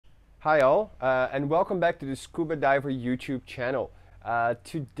Hi all, and welcome back to the Scuba Diver YouTube channel.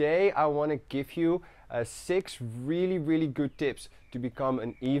 Today I want to give you 6 really good tips to become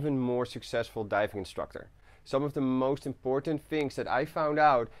an even more successful diving instructor. Some of the most important things that I found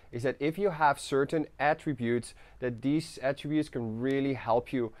out is that if you have certain attributes, that these attributes can really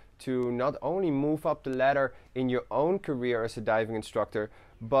help you to not only move up the ladder in your own career as a diving instructor,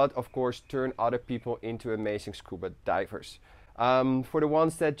 but of course turn other people into amazing scuba divers. For the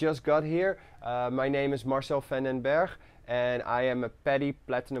ones that just got here, my name is Marcel van den Berg and I am a PADI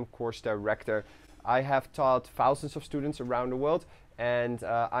Platinum Course Director. I have taught thousands of students around the world, and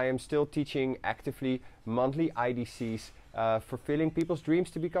I am still teaching actively monthly IDCs, fulfilling people's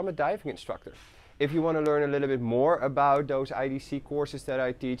dreams to become a diving instructor. If you want to learn a little bit more about those IDC courses that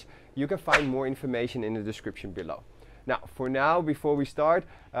I teach, you can find more information in the description below. Now, for now, before we start,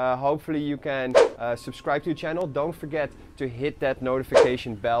 hopefully you can subscribe to the channel. Don't forget to hit that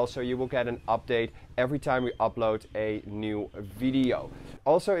notification bell so you will get an update every time we upload a new video.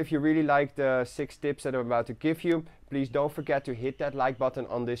 Also, if you really like the 6 tips that I'm about to give you, please don't forget to hit that like button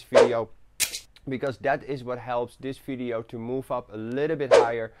on this video, because that is what helps this video to move up a little bit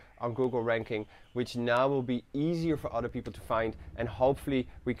higher on Google ranking, which now will be easier for other people to find, and hopefully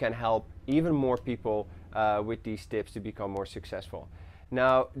we can help even more people with these tips to become more successful.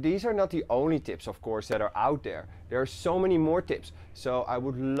 Now, these are not the only tips, of course, that are out there. There are so many more tips, so I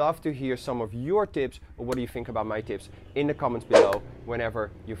would love to hear some of your tips, or what do you think about my tips, in the comments below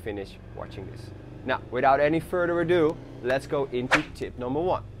whenever you finish watching this. Now, without any further ado, let's go into tip number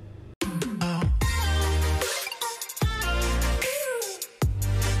 1.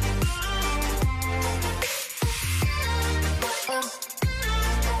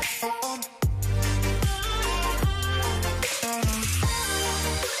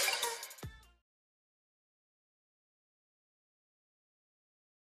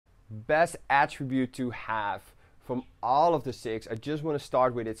 Best attribute to have from all of the 6, I just want to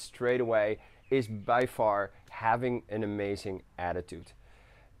start with it straight away, is by far having an amazing attitude.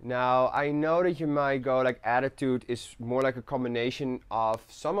 Now, I know that you might go like, attitude is more like a combination of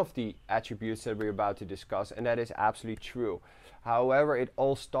some of the attributes that we're about to discuss, and that is absolutely true. However, it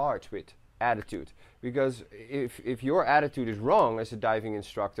all starts with attitude, because if your attitude is wrong as a diving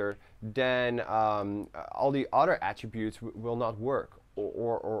instructor, then all the other attributes will not work.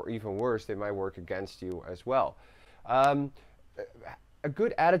 Or even worse, they might work against you as well. A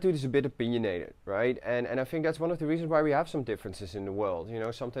good attitude is a bit opinionated, right? And I think that's one of the reasons why we have some differences in the world. You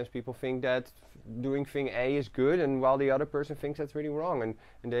know, sometimes people think that doing thing A is good, and while the other person thinks that's really wrong,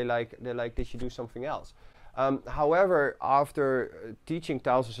 and they like they should do something else. However, after teaching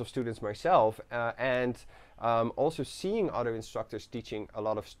thousands of students myself, and also seeing other instructors teaching a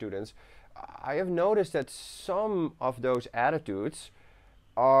lot of students, I have noticed that some of those attitudes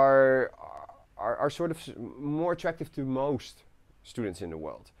are sort of more attractive to most students in the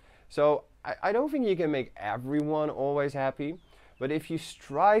world. So I don't think you can make everyone always happy, but if you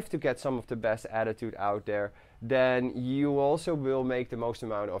strive to get some of the best attitude out there, then you also will make the most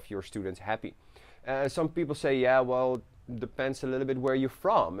amount of your students happy. Some people say, yeah, well, depends a little bit where you're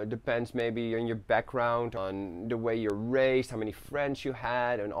from. It depends maybe on your background, on the way you're raised, how many friends you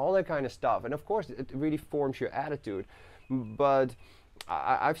had, and all that kind of stuff. And of course, it really forms your attitude. But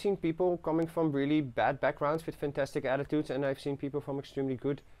I've seen people coming from really bad backgrounds with fantastic attitudes, and I've seen people from extremely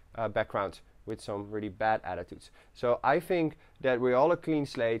good backgrounds with some really bad attitudes. So I think that we're all a clean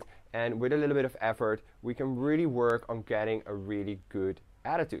slate, and with a little bit of effort, we can really work on getting a really good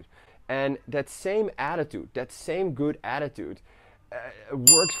attitude. And that same attitude, that same good attitude,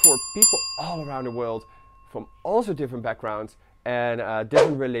 works for people all around the world from also different backgrounds and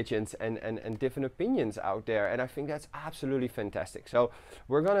different religions and different opinions out there. And I think that's absolutely fantastic. So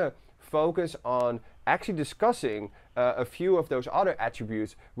we're going to focus on actually discussing a few of those other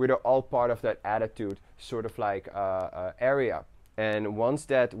attributes where they're all part of that attitude sort of like area. And once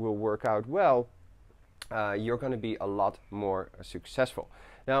that will work out well, you're going to be a lot more successful.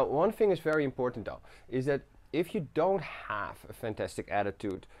 Now, one thing is very important though, is that if you don't have a fantastic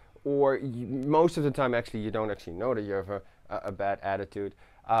attitude, or most of the time actually you don't actually know that you have a bad attitude,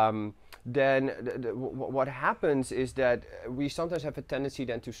 then what happens is that we sometimes have a tendency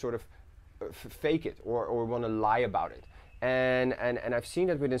then to sort of fake it or want to lie about it. And I've seen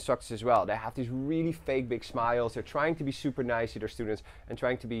that with instructors as well. They have these really fake big smiles. They're trying to be super nice to their students and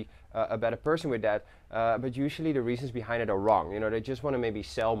trying to be a better person with that. But usually the reasons behind it are wrong. You know, they just want to maybe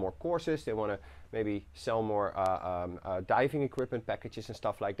sell more courses. They want to maybe sell more diving equipment packages and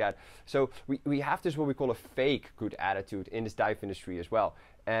stuff like that. So we have this what we call a fake good attitude in this dive industry as well.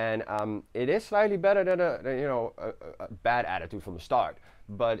 And it is slightly better than a bad attitude from the start.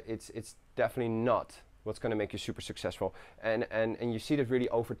 but it's definitely not what's going to make you super successful. And you see that really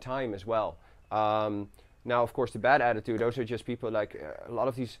over time as well. Now, of course, the bad attitude, those are just people like a lot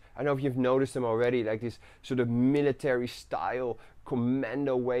of these, I don't know if you've noticed them already, like this sort of military style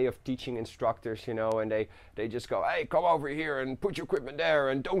commando way of teaching instructors, you know, and they just go, hey, come over here and put your equipment there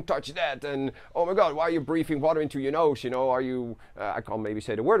and don't touch that. And oh my God, why are you breathing water into your nose? You know, are you, I can't maybe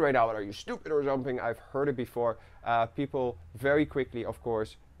say the word right now, but are you stupid or something? I've heard it before. People very quickly, of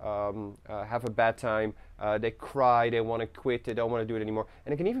course, have a bad time, they cry, they want to quit, they don't want to do it anymore.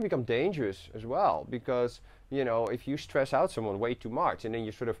 And it can even become dangerous as well, because, you know, if you stress out someone way too much and then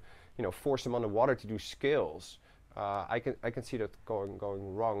you sort of, you know, force them underwater to do skills, I can see that going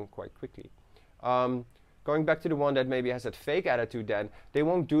wrong quite quickly. Going back to the one that maybe has that fake attitude, then they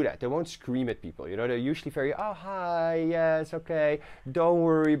won't do that. They won't scream at people. You know, they're usually very, oh, hi, yes, okay. Don't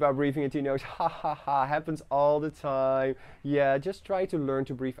worry about breathing into your nose. Ha, ha, ha. Happens all the time. Yeah, just try to learn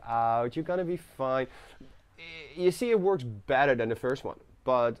to breathe out. You're going to be fine. You see, it works better than the first one.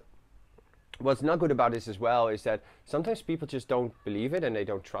 But what's not good about this as well is that sometimes people just don't believe it and they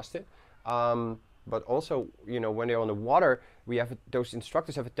don't trust it. But also, you know, when they're on the water, those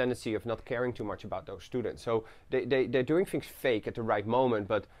instructors have a tendency of not caring too much about those students. So they're doing things fake at the right moment,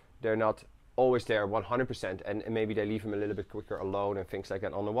 but they're not always there 100%. And maybe they leave them a little bit quicker alone and things like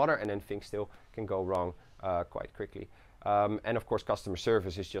that on the water, and then things still can go wrong quite quickly. And of course, customer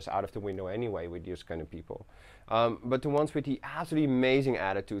service is just out of the window anyway with these kind of people. But the ones with the absolutely amazing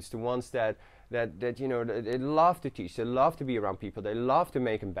attitudes, the ones that you know, they love to teach, they love to be around people, they love to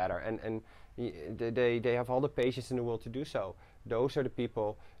make them better, and they have all the patience in the world to do so. Those are the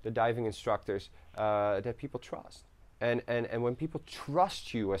people, the diving instructors, that people trust. And when people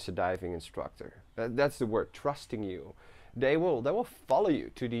trust you as a diving instructor, that's the word, trusting you, they will follow you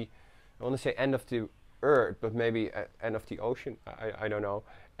to the, I want to say end of the earth, but maybe end of the ocean. I don't know.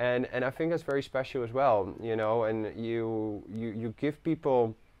 And I think that's very special as well, you know. And you give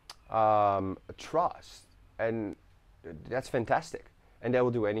people trust, and that's fantastic. And they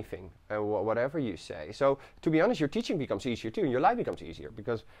will do anything, whatever you say. So to be honest, your teaching becomes easier too, and your life becomes easier,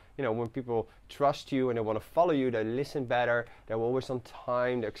 because, you know, when people trust you and they want to follow you, they listen better, they're always on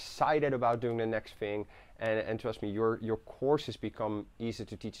time, they're excited about doing the next thing, and trust me, your courses become easier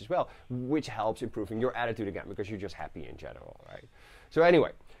to teach as well, which helps improving your attitude again, because you're just happy in general, right? So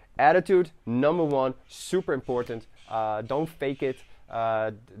anyway, attitude, number one, super important. Don't fake it,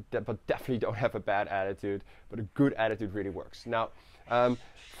 but definitely don't have a bad attitude, but a good attitude really works. Now,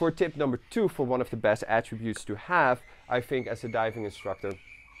 for tip number two, for one of the best attributes to have, I think, as a diving instructor,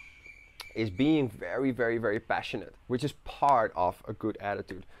 is being very, very, very passionate, which is part of a good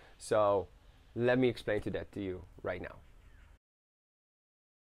attitude. So let me explain that to you right now.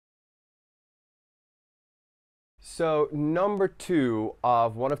 So number two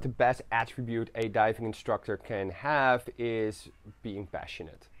of one of the best attributes a diving instructor can have is being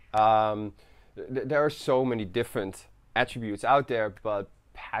passionate. There are so many different attributes out there, but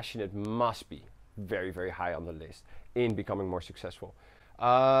passionate must be very, very high on the list in becoming more successful.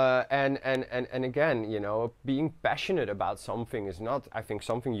 And again, you know, being passionate about something is not, I think,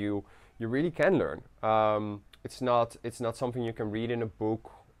 something you really can learn. It's not something you can read in a book.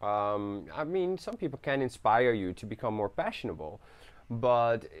 I mean, some people can inspire you to become more passionate,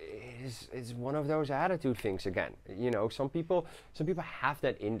 but it's one of those attitude things again. You know, some people have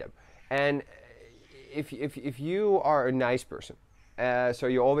that in them, and if you are a nice person, so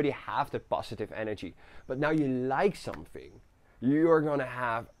you already have that positive energy, but now you like something, you're gonna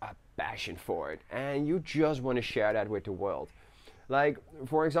have a passion for it, and you just want to share that with the world. Like,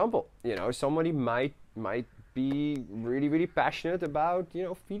 for example, you know, somebody might be really, really passionate about, you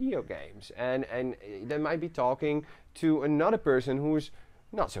know, video games, and they might be talking to another person who's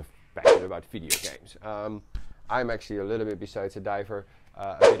not so passionate about video games. I'm actually a little bit, besides a diver,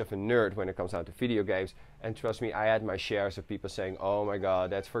 a bit of a nerd when it comes down to video games, and trust me, I had my shares of people saying, oh my god,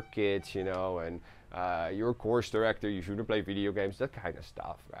 that's for kids, you know, and you're a course director, you shouldn't play video games, that kind of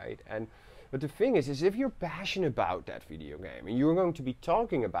stuff, right? But the thing is if you're passionate about that video game, and you're going to be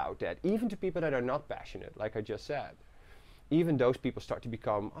talking about that, even to people that are not passionate, like I just said, even those people start to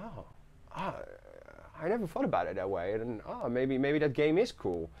become, I never thought about it that way, and maybe that game is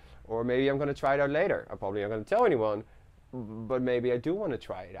cool, or maybe I'm going to try it out later. I probably not going to tell anyone, but maybe I do want to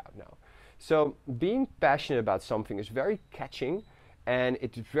try it out now. So being passionate about something is very catching, and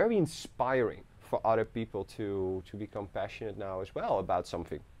it's very inspiring for other people to become passionate now as well about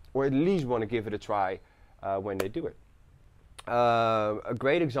something, or at least want to give it a try when they do it. A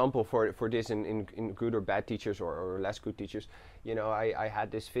great example for this in good or bad teachers, or less good teachers, you know, I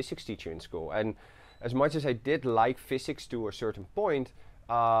had this physics teacher in school, and as much as I did like physics to a certain point,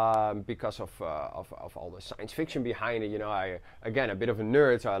 because of all the science fiction behind it. You know, I again a bit of a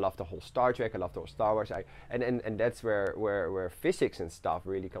nerd, so I love the whole Star Trek, I love the whole Star Wars, and that's where physics and stuff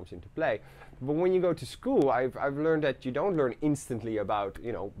really comes into play. But when you go to school, I've learned that you don't learn instantly about,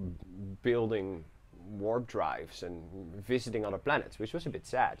 you know, building warp drives and visiting other planets, which was a bit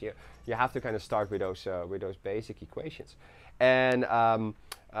sad. You have to kind of start with those basic equations. And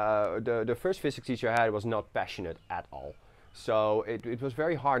the first physics teacher I had was not passionate at all. So it was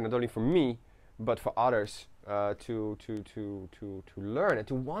very hard, not only for me, but for others to learn and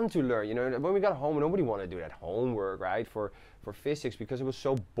to want to learn. You know, when we got home, nobody wanted to do that homework, right, for physics, because it was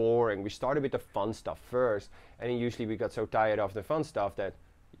so boring. We started with the fun stuff first, and then usually we got so tired of the fun stuff that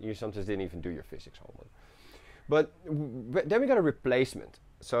you sometimes didn't even do your physics homework. But then we got a replacement.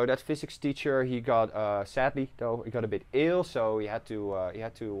 So that physics teacher, he got sadly though, he got a bit ill, so he had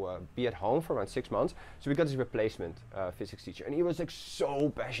to be at home for around 6 months. So we got his replacement physics teacher, and he was like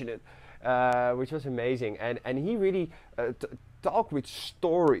so passionate, which was amazing. And he really talked with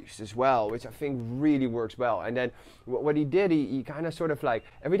stories as well, which I think really works well. And then what he did, he kind of sort of like,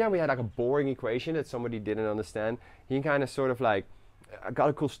 every time we had like a boring equation that somebody didn't understand, he kind of sort of like got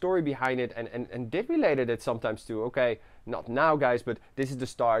a cool story behind it, and did related it sometimes to, okay, not now guys, but this is the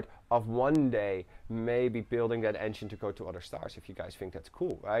start of one day maybe building that engine to go to other stars, if you guys think that's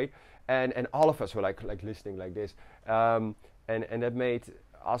cool, right? And all of us were like listening like this, and that made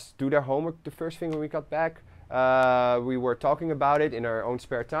us do their homework the first thing when we got back. We were talking about it in our own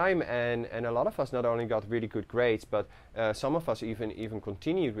spare time, and a lot of us not only got really good grades, but some of us even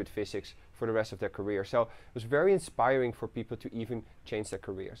continued with physics for the rest of their career. So it was very inspiring for people to even change their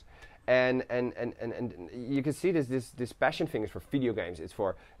careers. And you can see this passion thing is for video games. It's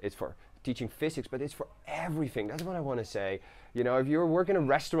for teaching physics, but it's for everything. That's what I want to say. You know, if you're working in a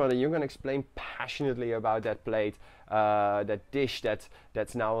restaurant and you're going to explain passionately about that plate, that dish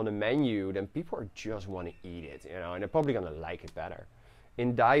that's now on the menu, then people are just want to eat it, you know, and they're probably going to like it better.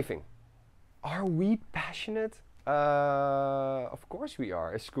 In diving, are we passionate? Of course we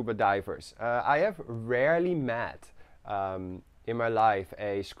are, as scuba divers. I have rarely met in my life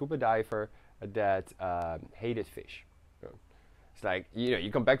a scuba diver that hated fish. It's like, you know,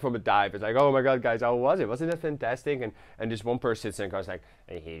 you come back from a dive, it's like, oh my god guys, how was it? Wasn't it fantastic? And this one person sits there and goes like,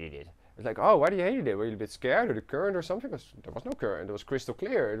 I hated it. It's like, oh, why do you hate it? Were you a bit scared of the current or something? Because there was no current, it was crystal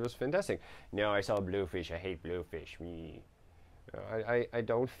clear, it was fantastic. No, I saw a bluefish, I hate bluefish. I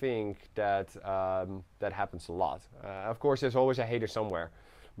don't think that that happens a lot. Of course, there's always a hater somewhere,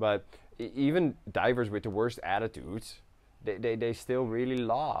 but even divers with the worst attitudes, they still really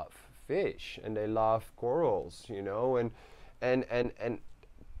love fish and they love corals, you know, and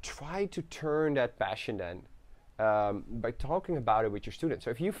try to turn that passion then by talking about it with your students.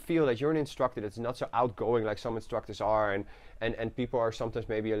 So if you feel that you're an instructor that's not so outgoing like some instructors are, and people are sometimes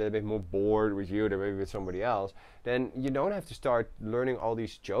maybe a little bit more bored with you than maybe with somebody else, then you don't have to start learning all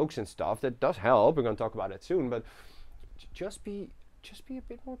these jokes and stuff. That does help, we're going to talk about it soon, but just be a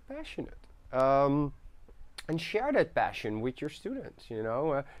bit more passionate. And share that passion with your students, you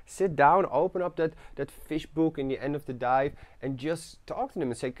know. Sit down, open up that fish book in the end of the dive, and just talk to them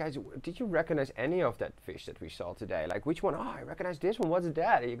and say, guys, did you recognize any of that fish that we saw today? Like, which one? Oh, I recognize this one. What's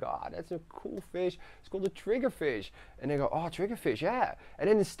that? And you go, oh, that's a cool fish. It's called a triggerfish. And they go, oh, triggerfish, yeah. And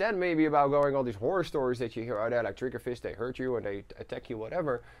then instead maybe about going all these horror stories that you hear out there, like triggerfish, they hurt you and they attack you,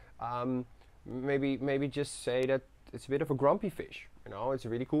 whatever. Maybe just say that it's a bit of a grumpy fish. You know, it's a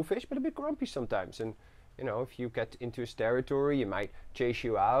really cool fish, but a bit grumpy sometimes. And you know, if you get into his territory, it might chase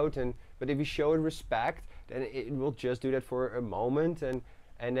you out. But if you show it respect, then it will just do that for a moment. And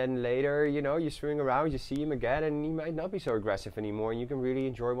then later, you know, you swing around, you see him again, and he might not be so aggressive anymore. And you can really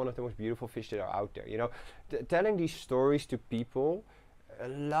enjoy one of the most beautiful fish that are out there. You know, telling these stories to people, I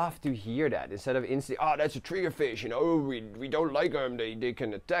love to hear that instead of instantly, oh, that's a triggerfish, you know, we don't like them, they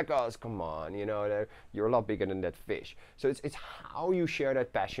can attack us. Come on, you know, you're a lot bigger than that fish. So it's how you share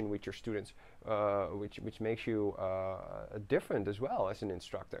that passion with your students, which makes you different as well as an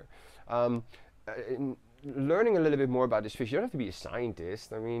instructor. Learning a little bit more about this fish, you don't have to be a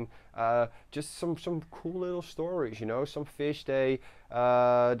scientist. I mean, just some cool little stories, you know. Some fish, they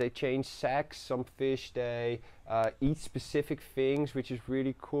change sex. Some fish, they eat specific things, which is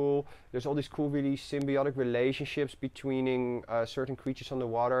really cool. There's all these cool, really symbiotic relationships between certain creatures on the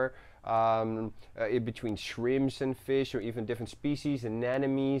water, between shrimps and fish, or even different species,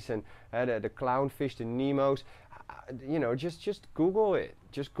 anemones, and the clownfish, the Nemos. You know, just Google it.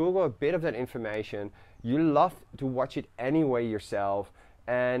 Just Google a bit of that information. You love to watch it anyway yourself,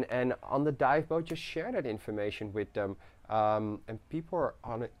 and on the dive boat, just share that information with them, and people are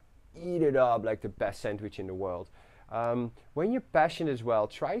gonna eat it up like the best sandwich in the world. When you're passionate as well,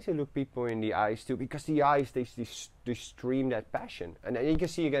 try to look people in the eyes too, because the eyes, they stream that passion. And you can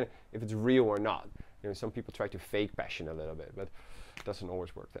see again if it's real or not. You know, some people try to fake passion a little bit, but it doesn't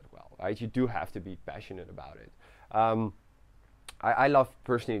always work that well, right? You do have to be passionate about it. I love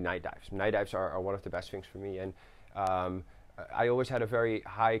personally night dives. Night dives are one of the best things for me. And I always had a very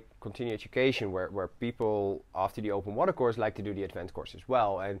high continuing education where people after the open water course like to do the advanced course as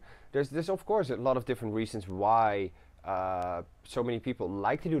well. And there's of course a lot of different reasons why so many people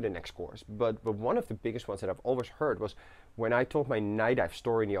like to do the next course. But one of the biggest ones that I've always heard was when I told my night dive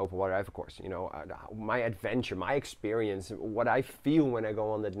story in the open water dive course, you know, my adventure, my experience, what I feel when I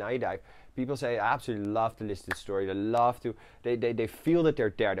go on that night dive. People say, I absolutely love to listen to the story. They love to, they feel that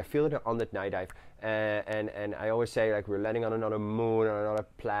they're there. They feel that they're on that night dive. And I always say, like, we're landing on another moon, on another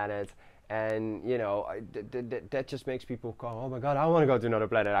planet. And, you know, that just makes people go, oh my God, I want to go to another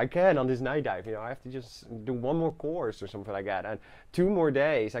planet. I can on this night dive. You know, I have to just do one more course or something like that. And 2 more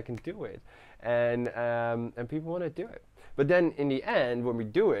days, I can do it. And people want to do it. But then in the end, when we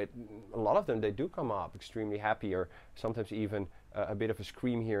do it, a lot of them, they do come up extremely happy, or sometimes even a bit of a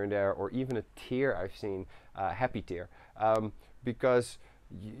scream here and there, or even a tear I've seen, happy tear, because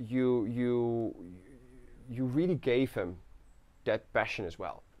you really gave them that passion as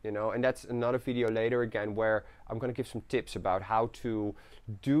well, you know. And that's another video later again where I'm going to give some tips about how to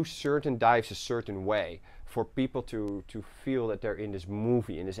do certain dives a certain way for people to feel that they're in this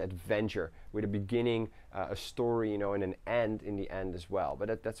movie, in this adventure, with a beginning, a story, you know, and an end in the end as well.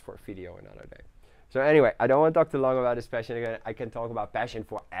 But that's for a video another day. So anyway, I don't want to talk too long about this passion. Again, I can talk about passion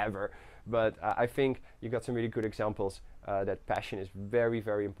forever, but I think you got some really good examples that passion is very,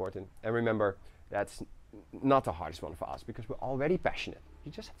 very important. And remember, that's not the hardest one for us, because we're already passionate.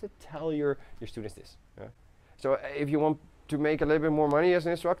 You just have to tell your students this. Yeah? So if you want to make a little bit more money as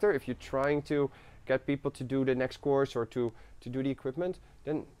an instructor, if you're trying to get people to do the next course or to do the equipment,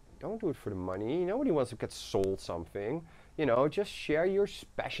 then don't do it for the money. Nobody wants to get sold something. You know, just share your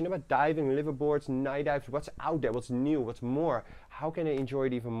passion about diving, liveaboards, night dives, what's out there, what's new, what's more, how can they enjoy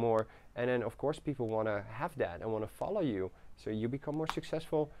it even more. And then of course people want to have that and want to follow you, so you become more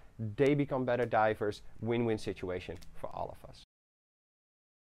successful, they become better divers, win-win situation for all of us.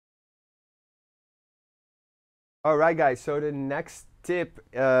 Alright guys, so the next tip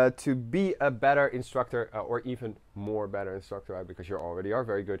to be a better instructor, or even more better instructor, right, because you already are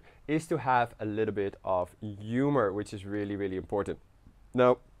very good, is to have a little bit of humor, which is really, really important.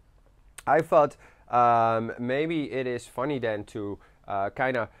 Now, I thought maybe it is funny then to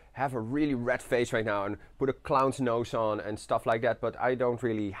kind of have a really red face right now and put a clown's nose on and stuff like that, but I don't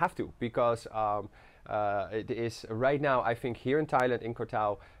really have to, because it is right now, I think here in Thailand, in Koh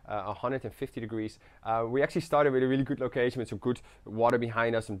Tao, 150 degrees. We actually started with a really good location with some good water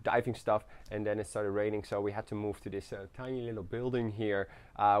behind us, some diving stuff, and then it started raining, so we had to move to this tiny little building here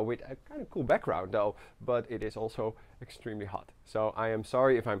with a kind of cool background though, but it is also extremely hot. So I am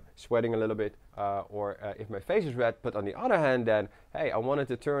sorry if I'm sweating a little bit or if my face is red, but on the other hand then, hey, I wanted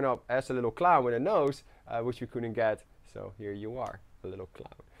to turn up as a little clown with a nose, which we couldn't get, so here you are, a little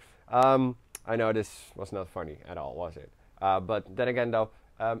clown. I know this was not funny at all, was it? But then again though,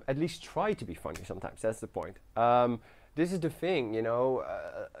 at least try to be funny sometimes, that's the point. This is the thing, you know,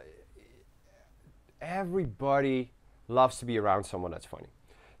 everybody loves to be around someone that's funny.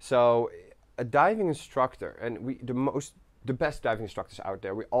 So a diving instructor, and the best diving instructors out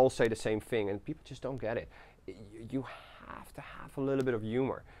there, we all say the same thing, and people just don't get it. You have to have a little bit of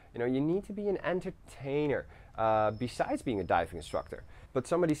humor. You know, you need to be an entertainer besides being a diving instructor. But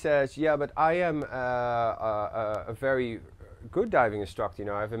somebody says, yeah, but I am a very good diving instructor. You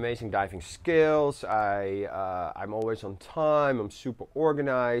know, I have amazing diving skills. I'm always on time. I'm super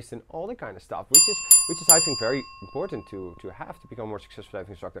organized and all that kind of stuff, which is I think very important to have to become a more successful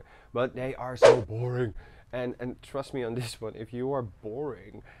diving instructor. But they are so boring. And trust me on this one, if you are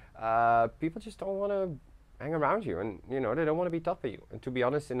boring, people just don't want to hang around you, and you know, they don't want to be taught by you. And to be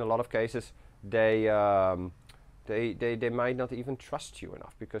honest, in a lot of cases, they might not even trust you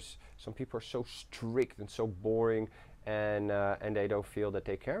enough, because some people are so strict and so boring, and they don't feel that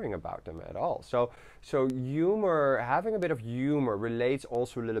they're caring about them at all. So humor, having a bit of humor, relates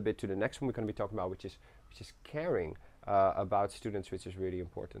also a little bit to the next one we're going to be talking about, which is caring about students, which is really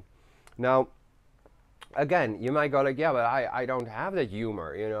important. Now, again, you might go like, yeah, but I don't have that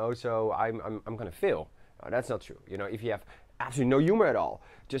humor, you know, so I'm going to fail. No, that's not true. You know, if you have absolutely no humor at all,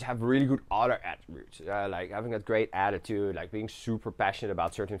 just have really good other attributes, like having a great attitude, like being super passionate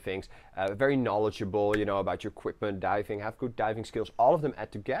about certain things, very knowledgeable, you know, about your equipment, diving, have good diving skills, all of them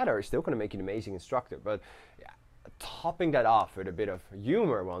add together is still going to make you an amazing instructor. But yeah, topping that off with a bit of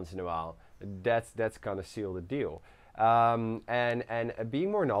humor once in a while, that's going to seal the deal. and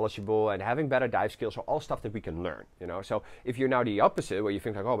being more knowledgeable and having better dive skills are all stuff that we can learn, you know. So if you're now the opposite, where you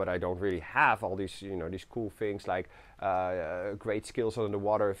think like, oh, but I don't really have all these, you know, these cool things like great skills under the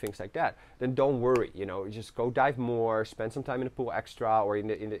water, things like that, then don't worry, you know. Just go dive more, spend some time in the pool extra, or in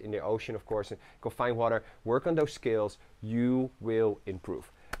the ocean, of course, and go find water, work on those skills. You will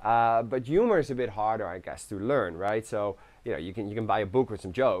improve. But humor is a bit harder, I guess, to learn, right? So you know, you can buy a book with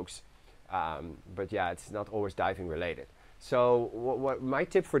some jokes, but yeah, it's not always diving related. So what my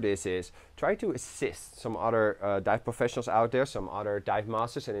tip for this is, try to assist some other dive professionals out there, some other dive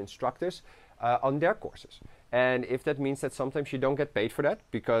masters and instructors on their courses. And if that means that sometimes you don't get paid for that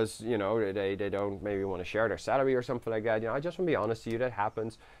because, you know, they don't maybe want to share their salary or something like that, you know, I just want to be honest to you, that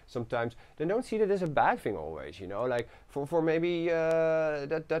happens sometimes. Then don't see that as a bad thing always, you know, like for maybe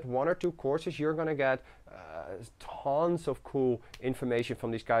that 1 or 2 courses, you're going to get tons of cool information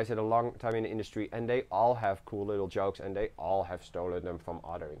from these guys that are a long time in the industry, and they all have cool little jokes, and they all have stolen them from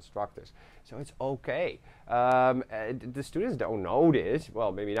other instructors. So it's okay. The students don't know this.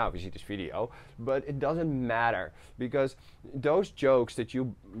 Well, maybe now if you see this video, but it doesn't matter, because those jokes that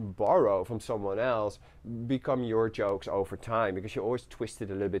you borrow from someone else become your jokes over time, because you always twist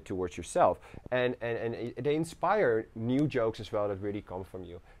it a little bit towards yourself, and they inspire new jokes as well that really come from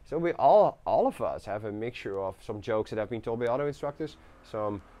you. So we all of us have a mixture of some jokes that have been told by other instructors,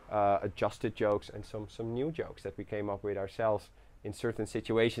 some adjusted jokes, and some new jokes that we came up with ourselves in certain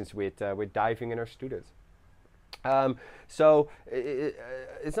situations with diving and our students. So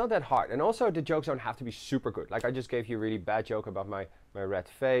it's not that hard, and also the jokes don't have to be super good. Like I just gave you a really bad joke about my red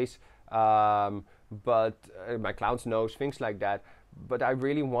face, but my clown's nose, things like that. But I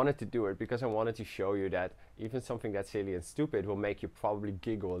really wanted to do it because I wanted to show you that even something that's silly and stupid will make you probably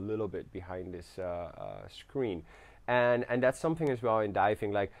giggle a little bit behind this screen. And that's something as well in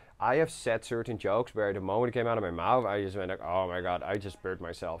diving. Like I have said certain jokes where the moment it came out of my mouth, I just went like, oh my God, I just burnt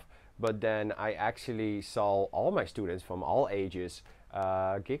myself. But then I actually saw all my students from all ages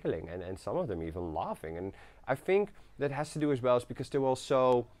giggling, and some of them even laughing. And I think that has to do as well is because they're all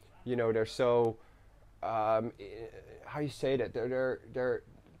so, you know, they're so, how you say that,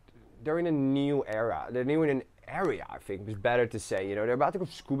 they're in a new era. They're new in an area, I think is better to say. You know, they're about to go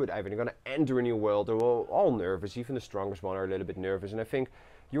scuba diving. They're going to enter a new world. They're all nervous. Even the strongest one are a little bit nervous. And I think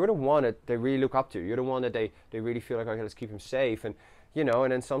you're the one that they really look up to. You're the one that they really feel like, okay, let's keep him safe. And you know,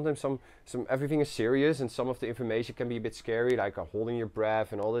 and then sometimes some everything is serious, and some of the information can be a bit scary, like holding your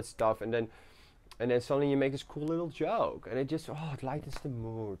breath and all that stuff. And then suddenly you make this cool little joke, and it just it lightens the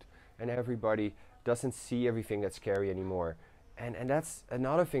mood, and everybody doesn't see everything that's scary anymore. And that's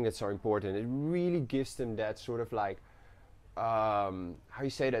another thing that's so important. It really gives them that sort of like, how you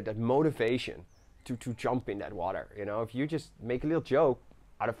say that motivation to jump in that water. You know, if you just make a little joke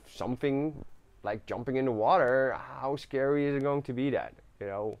out of something like jumping in the water, how scary is it going to be that? You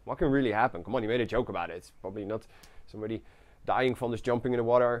know, what can really happen? Come on, you made a joke about it. It's probably not somebody dying from this jumping in the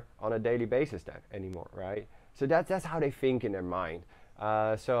water on a daily basis then anymore, right? So that's how they think in their mind.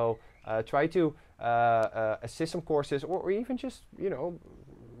 So try to assist some courses, or even just, you know,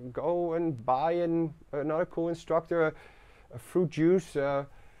 go and buy another cool instructor, a fruit juice, you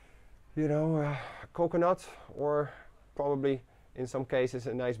know, coconut, or probably in some cases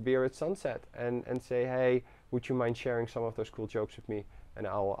a nice beer at sunset, and say, hey, would you mind sharing some of those cool jokes with me, and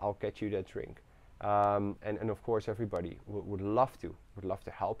I'll get you that drink. And of course everybody would love to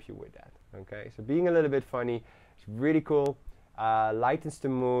help you with that. Okay, so being a little bit funny is really cool, lightens the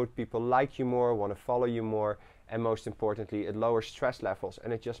mood, people like you more, want to follow you more, and most importantly, it lowers stress levels,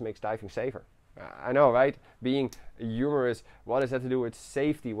 and it just makes diving safer. I know, right? Being humorous, what does that to do with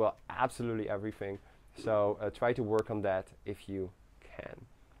safety? Well, absolutely everything. So try to work on that if you can.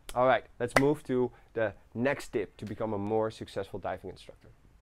 All right, let's move to the next tip to become a more successful diving instructor.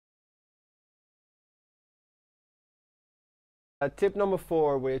 Tip number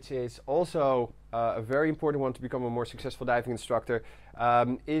 4, which is also a very important one to become a more successful diving instructor,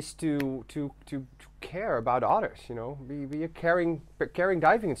 is to care about others. You know, be a caring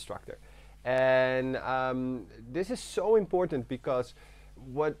diving instructor, and this is so important because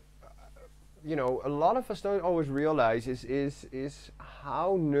what, you know, a lot of us don't always realize is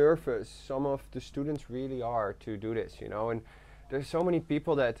how nervous some of the students really are to do this, you know. And there's so many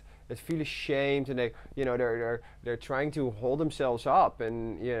people that feel ashamed, and they, you know, they're trying to hold themselves up,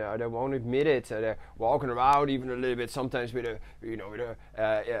 and you know, they won't admit it. So they're walking around even a little bit sometimes with an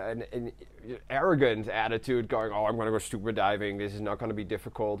arrogant attitude, going, oh, I'm going to go scuba diving, this is not going to be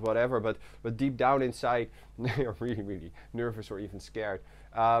difficult, whatever. But deep down inside, they're really nervous or even scared.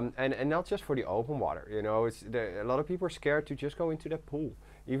 And not just for the open water, you know. A lot of people are scared to just go into the pool,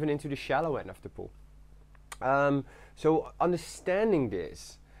 even into the shallow end of the pool. So understanding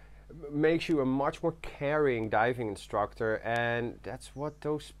this makes you a much more caring diving instructor, and that's what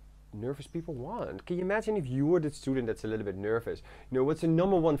those nervous people want. Can you imagine if you were the student that's a little bit nervous? You know, what's the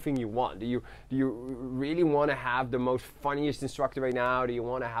number one thing you want? Do you really want to have the most funniest instructor right now? Do you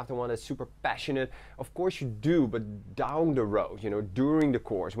want to have the one that's super passionate? Of course you do, but down the road, you know, during the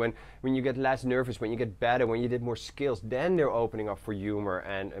course, when you get less nervous, when you get better, when you did more skills, then they're opening up for humor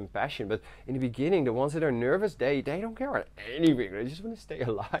and passion. But in the beginning, the ones that are nervous, they don't care about anything. They just want to stay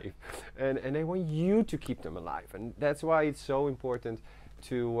alive, and they want you to keep them alive. And that's why it's so important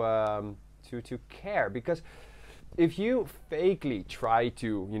to care, because if you fakely try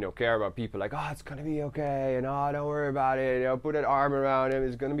to, you know, care about people, like, oh, it's gonna be okay, and oh, don't worry about it, you know, put an arm around him,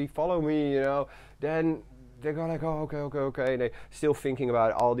 it's gonna be, follow me, you know, then they're going like, oh, okay, and they're still thinking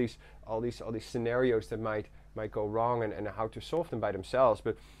about all these scenarios that might go wrong, and how to solve them by themselves.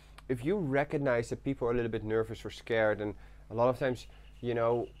 But if you recognize that people are a little bit nervous or scared, and a lot of times, you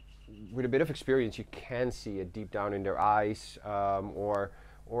know, with a bit of experience, you can see it deep down in their eyes, or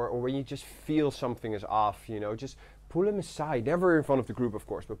when you just feel something is off, you know, just pull them aside, never in front of the group, of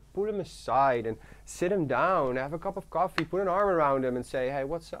course, but pull them aside and sit them down, have a cup of coffee, put an arm around them and say, hey,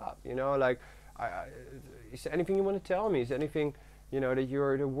 what's up? You know, like, is there anything you want to tell me? Is there anything, you know, that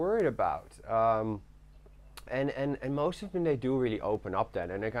you're worried about? And most of them, they do really open up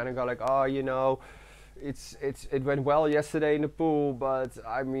then, and they kind of go like, oh, you know, it went well yesterday in the pool, but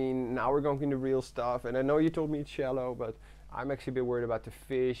I mean, now we're going into real stuff, and I know you told me it's shallow, but I'm actually a bit worried about the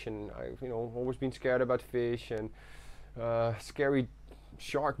fish, and I've, you know, always been scared about fish, and scary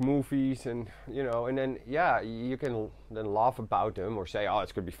shark movies, and, you know, and then, yeah, you can then laugh about them or say, oh,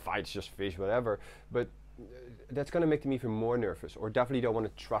 it's gonna be fine, it's just fish, whatever, but that's gonna make them even more nervous, or definitely don't want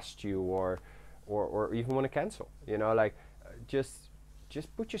to trust you, or even want to cancel, you know, like, just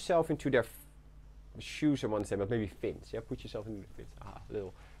put yourself into their shoes, I want to say, but maybe fins. Yeah, put yourself into the fins.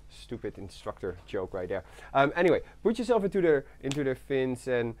 Little stupid instructor joke right there. Anyway, put yourself into their fins,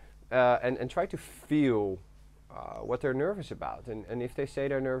 and try to feel what they're nervous about. And if they say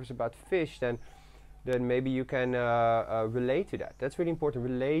they're nervous about fish, then maybe you can relate to that. That's really important.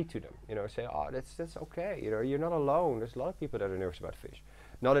 Relate to them. You know, say, oh, that's okay. You know, you're not alone. There's a lot of people that are nervous about fish.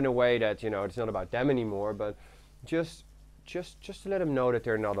 Not in a way that, you know, it's not about them anymore, but just to let them know that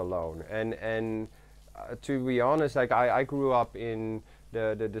they're not alone. And to be honest, like, I grew up in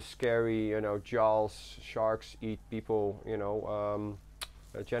the scary, you know, jaws, sharks eat people, you know,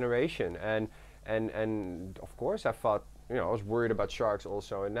 generation, and of course I thought, you know, I was worried about sharks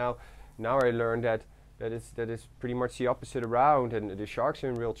also, and now I learned that is pretty much the opposite around, and the sharks are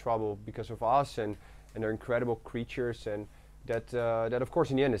in real trouble because of us, and they're incredible creatures, and that of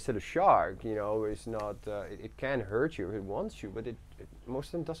course in the end is still a shark, you know. It's not, it can hurt you if it wants you, but it most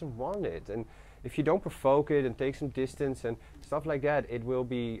of them doesn't want it, and if you don't provoke it and take some distance and stuff like that, it will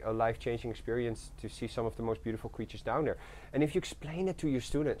be a life-changing experience to see some of the most beautiful creatures down there. And if you explain it to your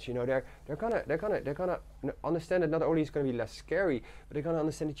students, you know, they're gonna understand that not only it's gonna be less scary, but they're gonna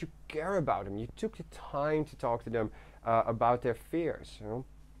understand that you care about them. You took the time to talk to them about their fears. You know,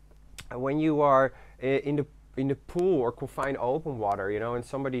 and when you are in the pool or confined open water, you know, and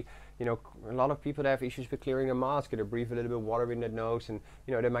somebody, you know, a lot of people that have issues with clearing a mask, they breathe a little bit of water in their nose, and,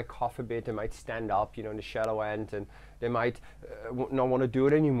 you know, they might cough a bit, they might stand up, you know, in the shallow end, and they might not want to do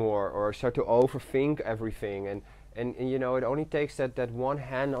it anymore, or start to overthink everything, and you know, it only takes that one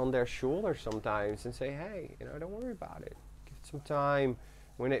hand on their shoulder sometimes and say, hey, you know, don't worry about it, give it some time.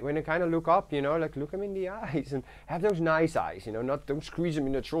 When they kind of look up, you know, like, look them in the eyes and have those nice eyes, you know, don't squeeze them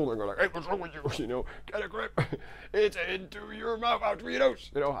in the shoulder and go like, hey, what's wrong with you? You know, get a grip. It's into your mouth, out through your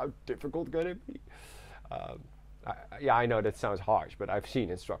nose. You know, how difficult can it be? Yeah, I know that sounds harsh, but I've seen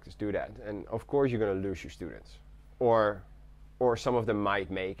instructors do that. And of course you're going to lose your students. Or some of them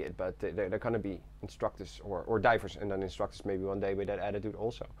might make it, but they're going to be instructors or divers, and then instructors maybe one day with that attitude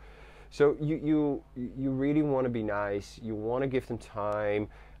also. So you really want to be nice. You want to give them time.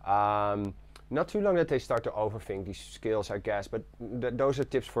 Not too long that they start to overthink these skills, I guess, but those are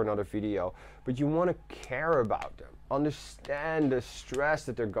tips for another video. But you want to care about them. Understand the stress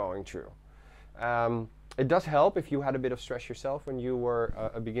that they're going through. It does help if you had a bit of stress yourself when you were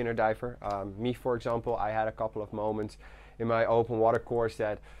a beginner diver. Me, for example, I had a couple of moments in my open water course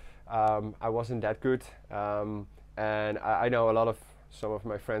that I wasn't that good. And I know a lot of some of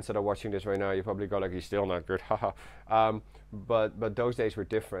my friends that are watching this right now, you probably go like, he's still not good, haha. But those days were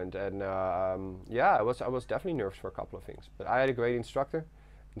different, and yeah, I was definitely nervous for a couple of things. But I had a great instructor.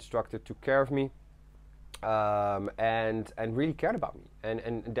 Instructor took care of me, and really cared about me,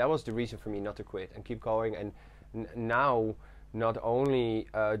 and that was the reason for me not to quit and keep going. And now not only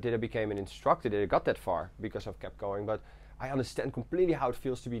did I become an instructor, that I got that far because I've kept going, but I understand completely how it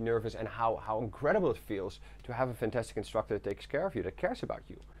feels to be nervous and how incredible it feels to have a fantastic instructor that takes care of you, that cares about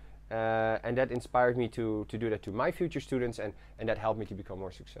you. And that inspired me to do that to my future students, and that helped me to become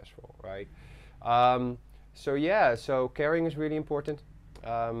more successful, right? So yeah, so caring is really important.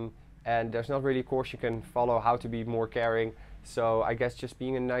 And there's not really a course you can follow how to be more caring. So I guess just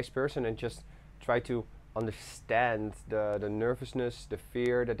being a nice person and just try to understand the nervousness, the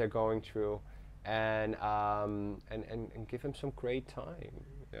fear that they're going through, and give them some great time.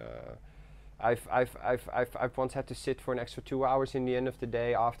 I've once had to sit for an extra 2 hours in the end of the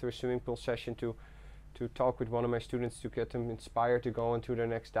day after a swimming pool session to talk with one of my students to get them inspired to go into their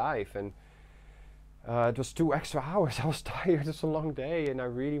next dive. And it was 2 extra hours. I was tired. It's a long day and I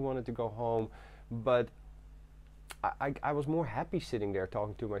really wanted to go home. But I was more happy sitting there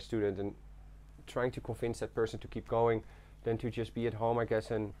talking to my student and trying to convince that person to keep going than to just be at home, I guess,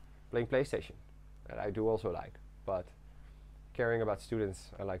 and playing PlayStation. That I do also like. But caring about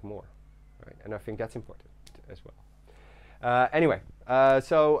students I like more. Right? And I think that's important as well. Anyway,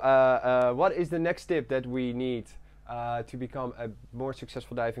 so what is the next tip that we need to become a more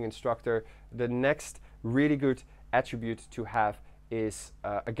successful diving instructor? The next really good attribute to have is,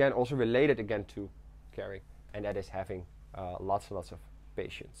 again, also related again to caring, and that is having lots and lots of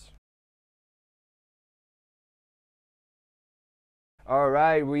patience.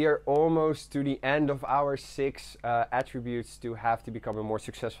 Alright, we are almost to the end of our 6 attributes to have to become a more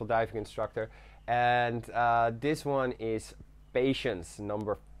successful diving instructor. And this one is patience,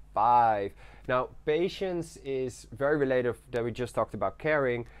 number 5. Now, patience is very related that we just talked about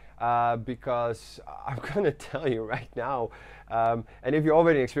caring, because I'm going to tell you right now, and if you're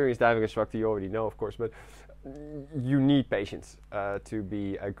already an experienced diving instructor, you already know, of course, but you need patience to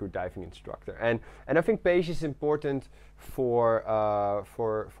be a good diving instructor, and I think patience is important for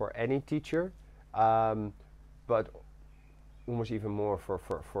any teacher, but almost even more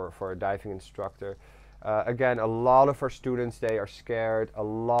for a diving instructor. Again, a lot of our students, they are scared. A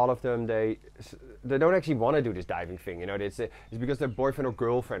lot of them, they don't actually want to do this diving thing. You know, it's because their boyfriend or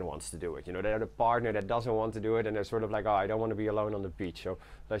girlfriend wants to do it. You know, they have a partner that doesn't want to do it, and they're sort of like, oh, I don't want to be alone on the beach, so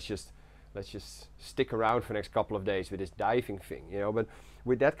let's just stick around for the next couple of days with this diving thing, you know. But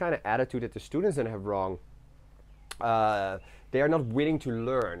with that kind of attitude that the students then have wrong, they are not willing to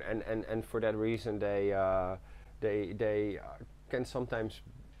learn, and for that reason they can sometimes,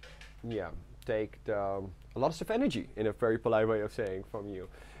 yeah, take a lot of energy, in a very polite way of saying, from you.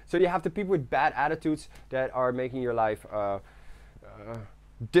 So you have the people with bad attitudes that are making your life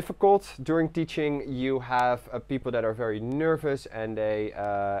difficult during teaching. You have people that are very nervous and they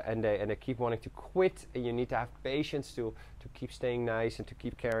keep wanting to quit, and you need to have patience to keep staying nice and to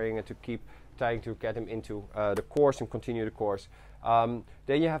keep caring and to keep trying to get them into the course and continue the course.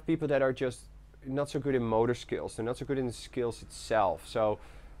 Then you have people that are just not so good in motor skills. They're not so good in the skills itself. So,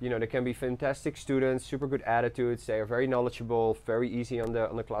 you know, they can be fantastic students, super good attitudes. They are very knowledgeable, very easy on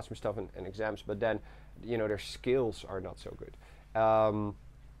the classroom stuff and exams. But then, you know, their skills are not so good.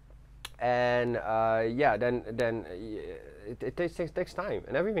 Yeah, then it takes time,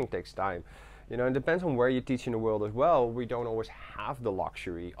 and everything takes time. You know, it depends on where you teach in the world as well. We don't always have the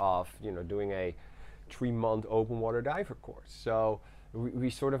luxury of, you know, doing a 3-month open water diver course. So we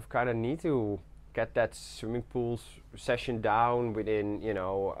sort of kind of need to get that swimming pool session down within, you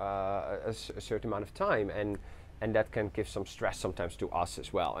know, a certain amount of time, and that can give some stress sometimes to us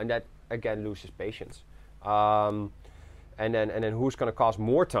as well, and that again loses patience. And then who's going to cost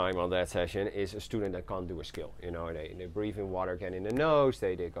more time on that session is a student that can't do a skill. You know, they breathe in water again in the nose,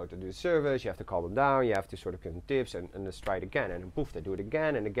 they go to do the service, you have to calm them down, you have to sort of give them tips, and let's try it again, and then poof, they do it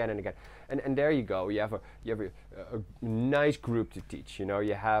again and again and again. And there you go, you have a nice group to teach. You know,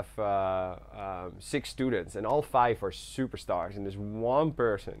 you have 6 students, and all 5 are superstars, and this one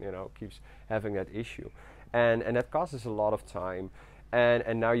person, you know, keeps having that issue. And that costs us a lot of time.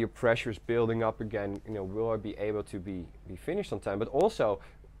 And now your pressure is building up again. You know, will I be able to be finished on time? But also,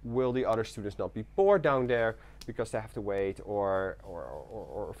 will the other students not be bored down there because they have to wait, or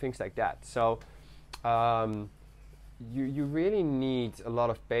things like that? So you really need a lot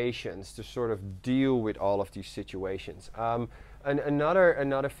of patience to sort of deal with all of these situations. And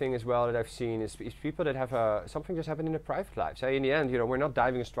another thing as well that I've seen is people that have something just happened in their private lives. In the end, you know, we're not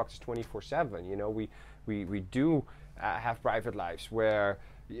diving instructors 24/7. You know, we do have private lives where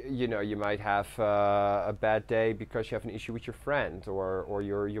you know, you might have a bad day because you have an issue with your friend, or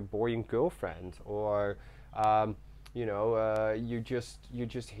your boy and girlfriend, or you know, you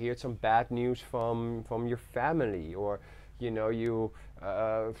just heard some bad news from your family, or you know,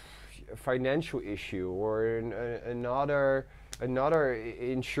 financial issue, or another another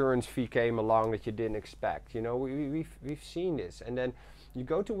insurance fee came along that you didn't expect. You know, we've seen this. And then you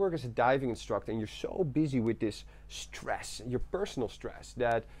go to work as a diving instructor and you're so busy with this stress, your personal stress,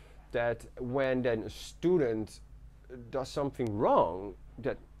 that when then a student does something wrong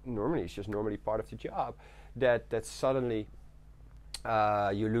that normally is just normally part of the job, that suddenly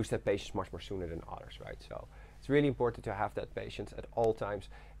you lose that patience much more sooner than others, right? So it's really important to have that patience at all times.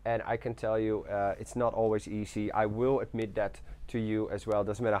 And I can tell you, it's not always easy. I will admit that to you as well. It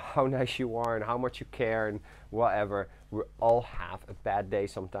doesn't matter how nice you are and how much you care and whatever. We all have a bad day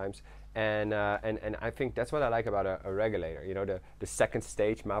sometimes. And I think that's what I like about a regulator. You know, the second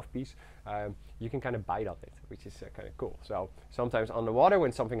stage mouthpiece. You can kind of bite on it, which is kind of cool. So sometimes on the water,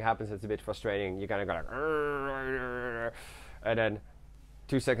 when something happens that's a bit frustrating, you kind of go like, and then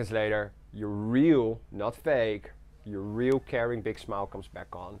 2 seconds later, your real, not fake, your real caring big smile comes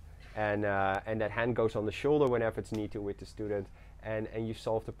back on, and that hand goes on the shoulder whenever it's needed with the student, and you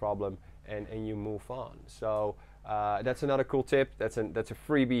solve the problem and you move on. So that's another cool tip. That's a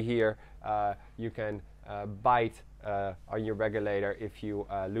freebie here. You can bite on your regulator if you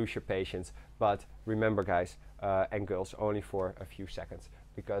lose your patience, but remember, guys and girls, only for a few seconds,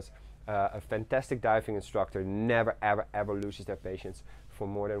 because a fantastic diving instructor never ever loses their patience for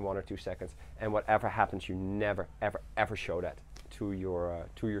more than 1 or 2 seconds, and whatever happens, you never ever show that to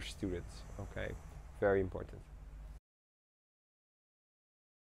your students. Okay, very important.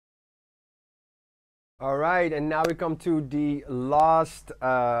 All right, and now we come to the last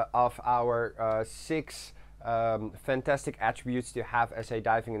of our 6 fantastic attributes to have as a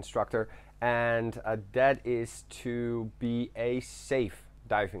diving instructor, and that is to be a safe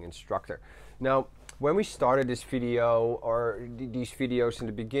diving instructor. Now, when we started this video, or these videos in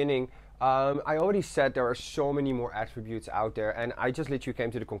the beginning, I already said there are so many more attributes out there, and I just literally came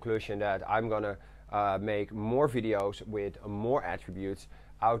to the conclusion that I'm gonna make more videos with more attributes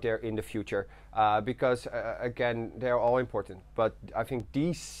out there in the future, because again, they're all important, but I think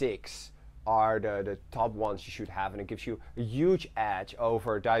these 6 are the top ones you should have, and it gives you a huge edge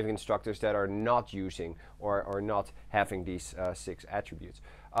over diving instructors that are not using or not having these 6 attributes.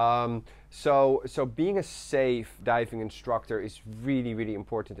 So being a safe diving instructor is really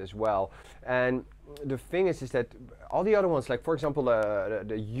important as well. And the thing is that all the other ones, like for example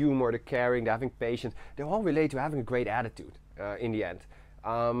the humor, the caring, the having patience, they all relate to having a great attitude in the end.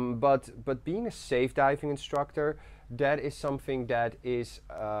 But being a safe diving instructor, that is something that is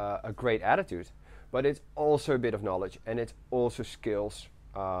a great attitude, but it's also a bit of knowledge, and it's also skills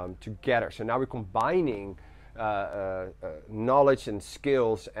together. So now we're combining knowledge and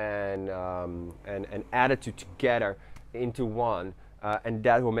skills and attitude together into one, and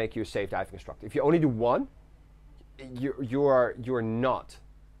that will make you a safe diving instructor. If you only do one, you're not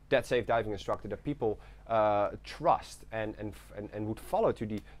that safe diving instructor that people trust and would follow to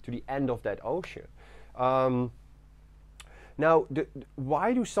the end of that ocean. Now,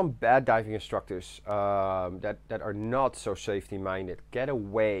 why do some bad diving instructors that are not so safety minded get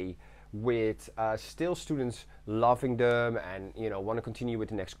away with still students loving them and want to continue with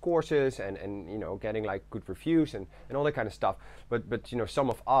the next courses and getting like good reviews and all that kind of stuff, but some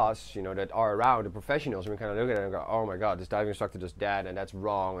of us that are around the professionals, we kind of look at it and go, oh my god, this diving instructor does that and that's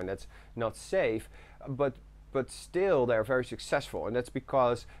wrong and that's not safe, but still they're very successful, and that's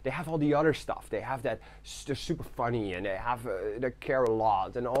because they have all the other stuff. They have that, they're super funny, and they care a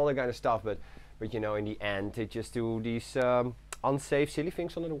lot and all that kind of stuff, but in the end they just do these unsafe silly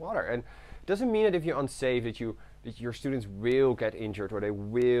things under the water. And it doesn't mean that if you're unsafe that your students will get injured or they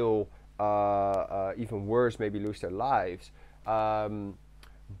will even worse, maybe lose their lives,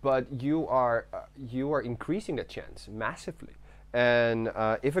 but you are increasing that chance massively. And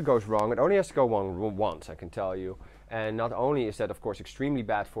if it goes wrong, it only has to go wrong once, I can tell you. And not only is that, of course, extremely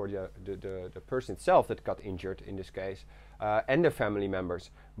bad for the person itself that got injured in this case, and their family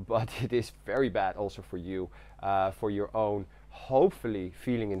members, but it is very bad also for you, for your own, hopefully,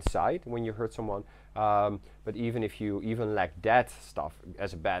 feeling inside when you hurt someone. But even if you even lack that stuff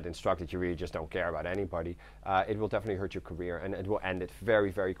as a bad instructor, you really just don't care about anybody, it will definitely hurt your career, and it will end it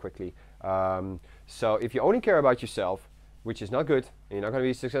very quickly. So if you only care about yourself, which is not good, and you're not going to be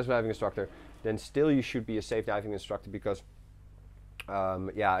a successful diving instructor, then still you should be a safe diving instructor, because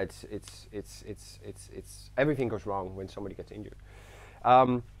yeah, it's everything goes wrong when somebody gets injured,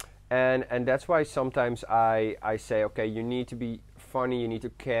 and that's why sometimes I say, okay, you need to be funny, you need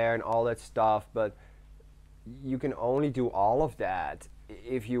to care and all that stuff, but you can only do all of that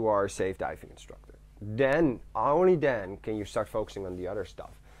if you are a safe diving instructor. Then, only then, can you start focusing on the other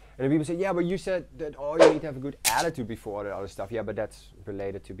stuff. And people say, yeah, but you said that you need to have a good attitude before all the other stuff. Yeah, but that's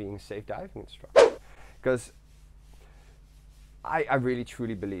related to being a safe diving instructor. Because I really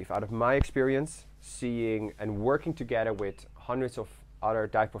truly believe, out of my experience, seeing and working together with hundreds of other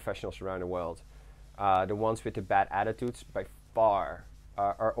dive professionals around the world, the ones with the bad attitudes by far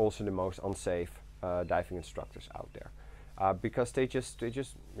are also the most unsafe diving instructors out there, because they just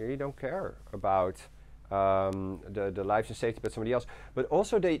really don't care about the lives and safety of somebody else. But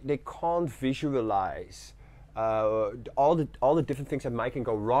also they can't visualize all the different things that might can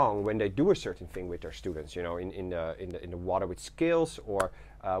go wrong when they do a certain thing with their students, you know, in the water with skills, or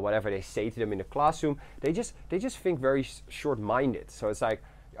whatever they say to them in the classroom. They just think very short-minded. So it's like,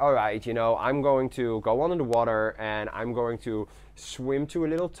 all right, you know, I'm going to go under the water and I'm going to swim to a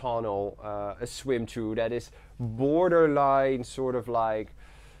little tunnel, a swim through that is borderline sort of like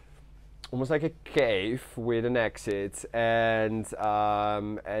almost like a cave with an exit, and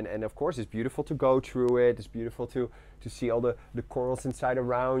of course it's beautiful to go through it. It's beautiful to see all the corals inside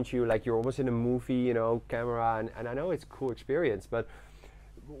around you, like you're almost in a movie, you know, camera, and I know it's a cool experience, but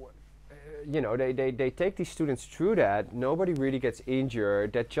you know, they take these students through that. Nobody really gets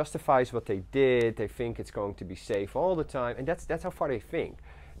injured. That justifies what they did. They think it's going to be safe all the time, and that's how far they think.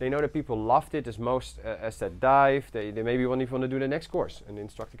 They know that people loved it as that dive. They maybe won't even want to do the next course, and the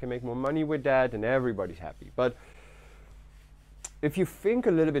instructor can make more money with that, and everybody's happy. But if you think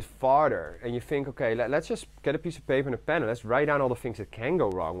a little bit farther and you think, okay, let's just get a piece of paper and a pen and let's write down all the things that can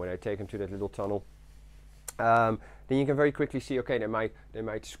go wrong when I take them to that little tunnel, then you can very quickly see, okay, they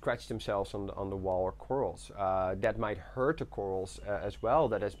might scratch themselves on the wall or corals. That might hurt the corals as well.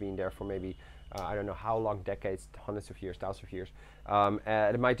 That has been there for maybe I don't know how long, decades, hundreds of years, thousands of years.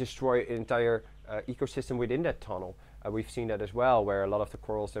 It might destroy an entire ecosystem within that tunnel. We've seen that as well, where a lot of the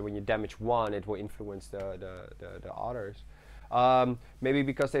corals, that when you damage one, it will influence the others. Maybe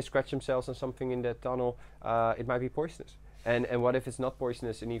because they scratch themselves on something in that tunnel, it might be poisonous. And what if it's not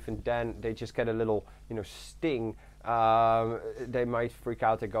poisonous, and even then they just get a little, you know, sting? They might freak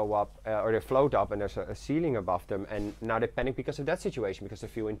out, they go up, or they float up and there's a ceiling above them, and now they panic because of that situation, because they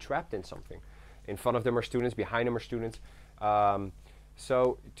feel entrapped in something. In front of them are students, behind them are students.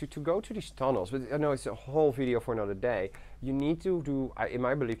 So to go to these tunnels, but I know it's a whole video for another day, you need to do, in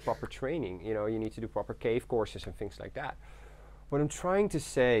my belief, proper training. You know, you need to do proper cave courses and things like that. What I'm trying to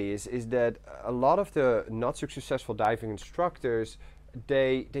say is that a lot of the not so successful diving instructors,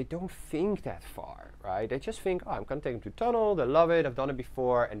 they don't think that far, right? They just think, oh, I'm gonna take them to a tunnel, they love it, I've done it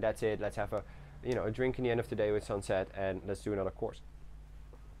before, and that's it. Let's have a drink in the end of the day with sunset, and let's do another course.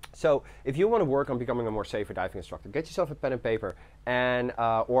 So if you want to work on becoming a more safer diving instructor, get yourself a pen and paper, and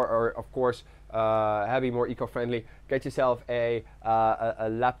or of course, be more eco-friendly. Get yourself a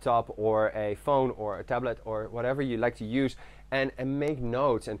laptop or a phone or a tablet or whatever you like to use, and make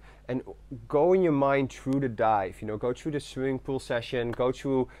notes and go in your mind through the dive. You know, go through the swimming pool session, go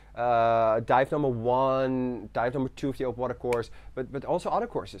through dive number 1, dive number 2 of the open water course, but also other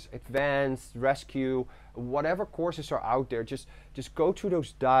courses, advanced, rescue, whatever courses are out there. Just go through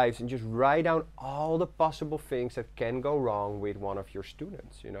those dives and just write down all the possible things that can go wrong with one of your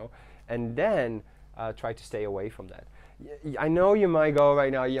students, you know, and then try to stay away from that. I know you might go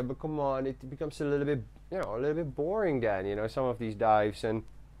right now, yeah, but come on, it becomes a little bit, you know, a little bit boring then, you know, some of these dives, and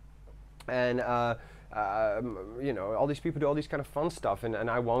you know, all these people do all these kind of fun stuff, and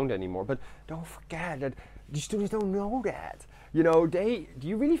I won't anymore. But don't forget that these students don't know that. You know, do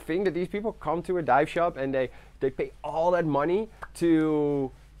you really think that these people come to a dive shop and they pay all that money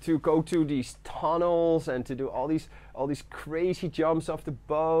to go to these tunnels and to do all these crazy jumps off the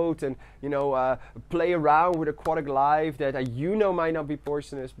boat, and you know, play around with aquatic life that you know might not be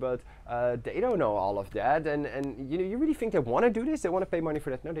poisonous, but they don't know all of that, and you know, you really think they want to do this? They want to pay money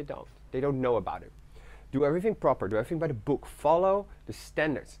for that? No, they don't. They don't know about it. Do everything proper. Do everything by the book. Follow the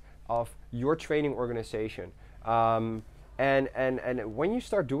standards of your training organization, and when you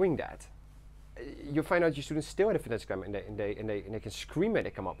start doing that, you find out your students still at a fitness camp, and they can scream when they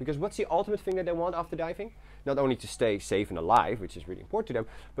come up, because what's the ultimate thing that they want after diving? Not only to stay safe and alive, which is really important to them,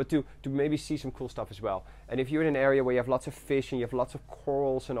 but to maybe see some cool stuff as well. And if you're in an area where you have lots of fish and you have lots of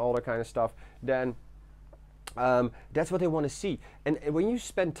corals and all that kind of stuff, then that's what they want to see. And when you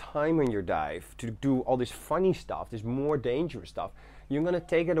spend time on your dive to do all this funny stuff, this more dangerous stuff, you're going to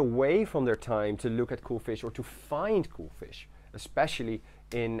take it away from their time to look at cool fish or to find cool fish, especially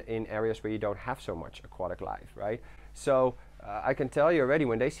in areas where you don't have so much aquatic life, right? So I can tell you already,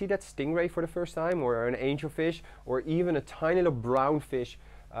 when they see that stingray for the first time, or an angelfish, or even a tiny little brown fish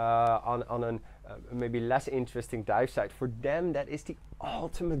on a maybe less interesting dive site, for them that is the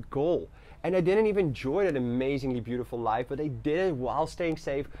ultimate goal. And they didn't even enjoy that amazingly beautiful life, but they did it while staying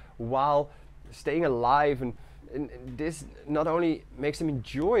safe, while staying alive, and this not only makes them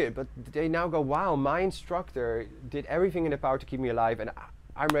enjoy it, but they now go, wow, my instructor did everything in their power to keep me alive, and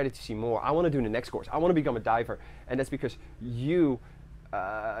I'm ready to see more. I want to do the next course. I want to become a diver. And that's because you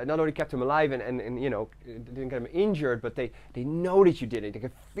not only kept them alive and you know, didn't get them injured, but they know that you did it. They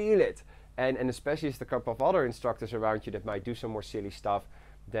can feel it. And especially as the couple of other instructors around you that might do some more silly stuff,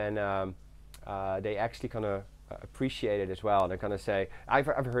 then they actually kind of appreciate it as well. They kind of say, I've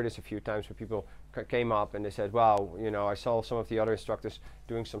heard this a few times where people came up and they said, wow, you know, I saw some of the other instructors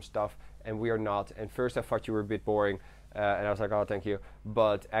doing some stuff and we are not. And first I thought you were a bit boring. And I was like, oh, thank you.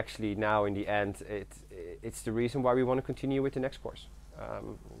 But actually now in the end, it's the reason why we want to continue with the next course.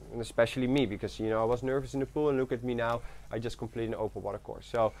 And especially me, because, you know, I was nervous in the pool and look at me now, I just completed an open water course.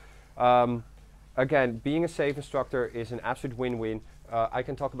 So again, being a safe instructor is an absolute win-win. I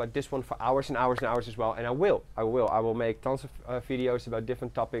can talk about this one for hours and hours and hours as well, and I will make tons of videos about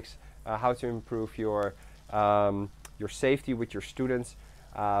different topics, how to improve your safety with your students.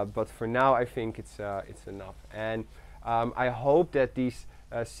 But for now, I think it's enough. And I hope that these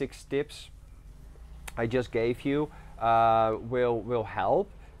 6 tips I just gave you will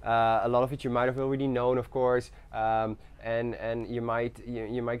help. A lot of it you might have already known, of course, and you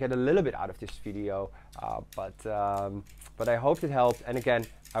might get a little bit out of this video, but I hope it helped. And again,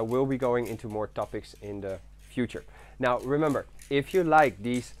 I will be going into more topics in the future. Now remember, if you like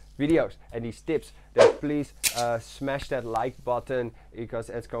these videos and these tips, then please smash that like button, because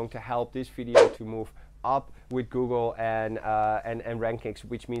it's going to help this video to move up with Google and rankings,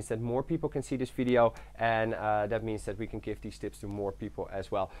 which means that more people can see this video, and that means that we can give these tips to more people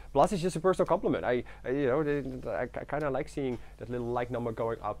as well. Plus, it's just a personal compliment. I kind of like seeing that little like number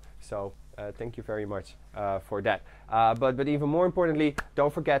going up. So thank you very much for that. But even more importantly,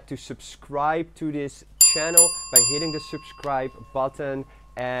 don't forget to subscribe to this channel by hitting the subscribe button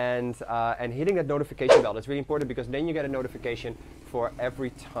and hitting that notification bell. That's really important, because then you get a notification for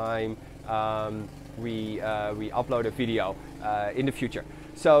every time we upload a video in the future.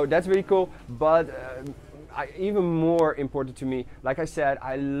 So that's really cool. But even more important to me, like I said,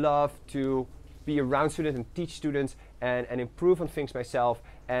 I love to be around students and teach students and improve on things myself.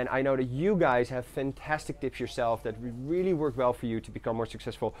 And I know that you guys have fantastic tips yourself that really work well for you to become more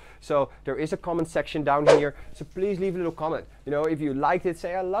successful. So there is a comment section down here. So please leave a little comment. You know, if you liked it,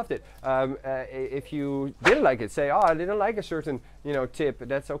 say I loved it. If you didn't like it, say, oh, I didn't like a certain, you know, tip.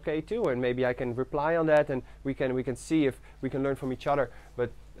 That's okay too. And maybe I can reply on that, and we can see if we can learn from each other.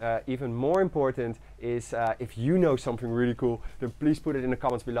 But even more important is if you know something really cool, then please put it in the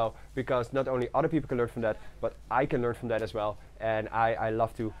comments below, because not only other people can learn from that, but I can learn from that as well. And I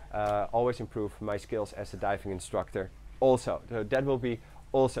love to always improve my skills as a diving instructor also. So that will be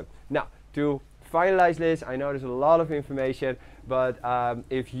awesome. Now, to finalize this, I know there's a lot of information, but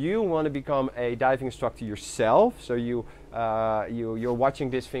if you want to become a diving instructor yourself, so you're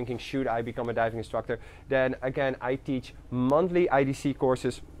watching this thinking, should I become a diving instructor? Then again, I teach monthly IDC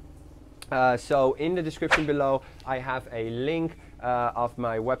courses. So in the description below, I have a link of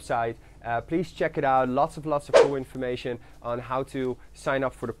my website. Please check it out. Lots of cool information on how to sign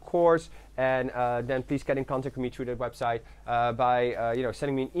up for the course, and then please get in contact with me through that website by you know,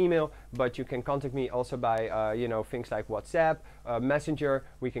 sending me an email. But you can contact me also by you know, things like WhatsApp, Messenger.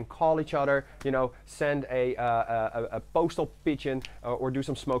 We can call each other. You know, send a postal pigeon or do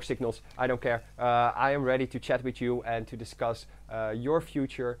some smoke signals. I don't care. I am ready to chat with you and to discuss your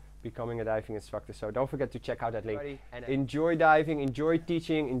future becoming a diving instructor. So don't forget to check out that link. And enjoy diving, enjoy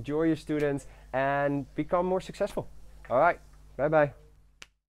teaching, enjoy your students, and become more successful. All right, bye-bye.